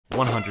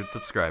100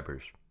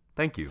 subscribers.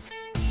 Thank you.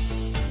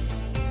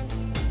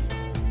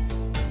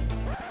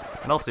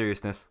 In all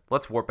seriousness,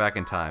 let's warp back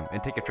in time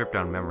and take a trip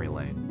down memory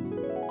lane.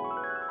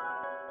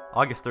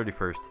 August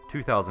 31st,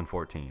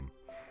 2014.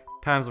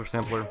 Times were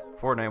simpler,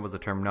 Fortnite was a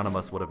term none of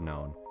us would have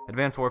known.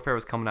 Advanced Warfare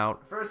was coming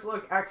out, First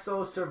look,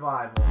 Exo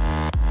Survival.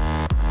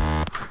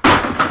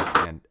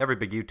 and every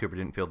big YouTuber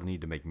didn't feel the need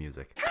to make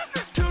music.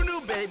 Two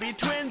new baby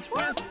twins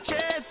with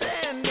Chance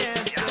and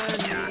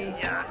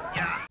Anthony.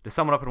 To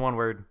sum it up in one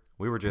word,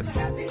 we were just...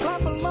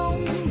 Clap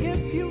along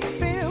if you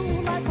feel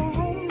like a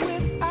room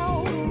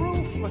without a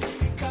roof.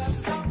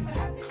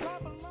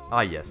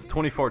 Ah yes,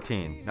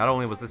 2014. Not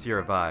only was this year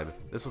a vibe,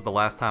 this was the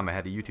last time I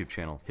had a YouTube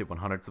channel hit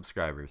 100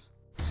 subscribers.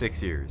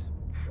 6 years.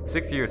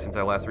 6 years since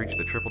I last reached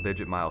the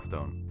triple-digit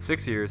milestone.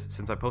 6 years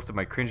since I posted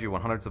my cringy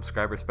 100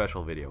 subscriber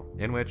special video,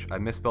 in which I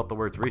misspelled the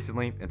words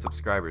recently and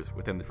subscribers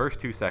within the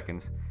first 2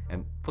 seconds,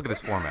 and look at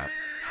this format.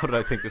 How did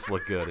I think this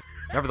looked good?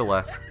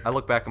 Nevertheless, I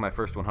look back at my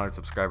first 100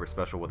 subscriber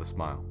special with a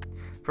smile.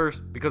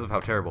 First, because of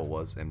how terrible it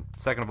was, and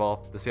second of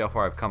all, to see how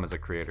far I've come as a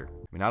creator.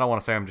 I mean, I don't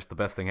want to say I'm just the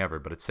best thing ever,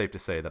 but it's safe to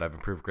say that I've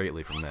improved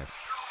greatly from this.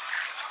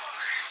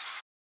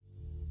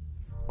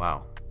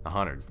 Wow,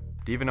 100.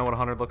 Do you even know what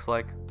 100 looks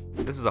like?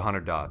 This is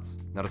 100 dots.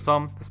 Now to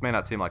some, this may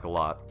not seem like a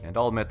lot, and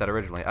I'll admit that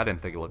originally I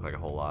didn't think it looked like a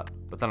whole lot,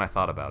 but then I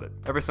thought about it.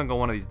 Every single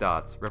one of these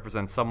dots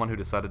represents someone who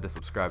decided to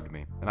subscribe to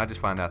me, and I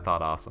just find that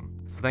thought awesome.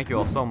 So thank you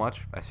all so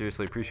much, I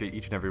seriously appreciate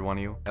each and every one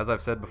of you. As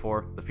I've said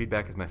before, the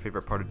feedback is my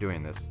favorite part of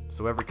doing this,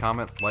 so every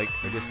comment, like,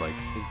 or dislike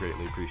is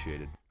greatly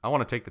appreciated. I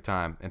want to take the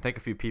time and thank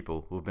a few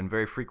people who have been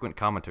very frequent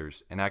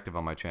commenters and active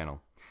on my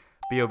channel.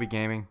 B.O.B.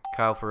 Gaming,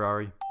 Kyle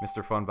Ferrari,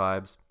 Mr. Fun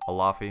Vibes,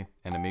 Alafi,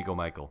 and Amigo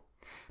Michael.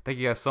 Thank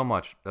you guys so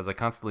much, as I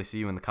constantly see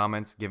you in the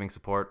comments giving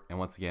support, and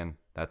once again,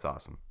 that's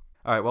awesome.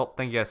 Alright, well,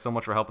 thank you guys so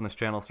much for helping this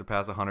channel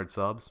surpass 100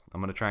 subs. I'm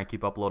going to try and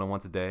keep uploading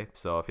once a day,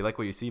 so if you like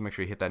what you see, make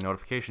sure you hit that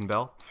notification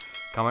bell,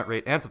 comment,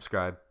 rate, and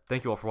subscribe.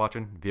 Thank you all for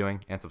watching,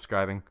 viewing, and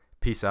subscribing.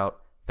 Peace out.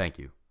 Thank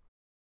you.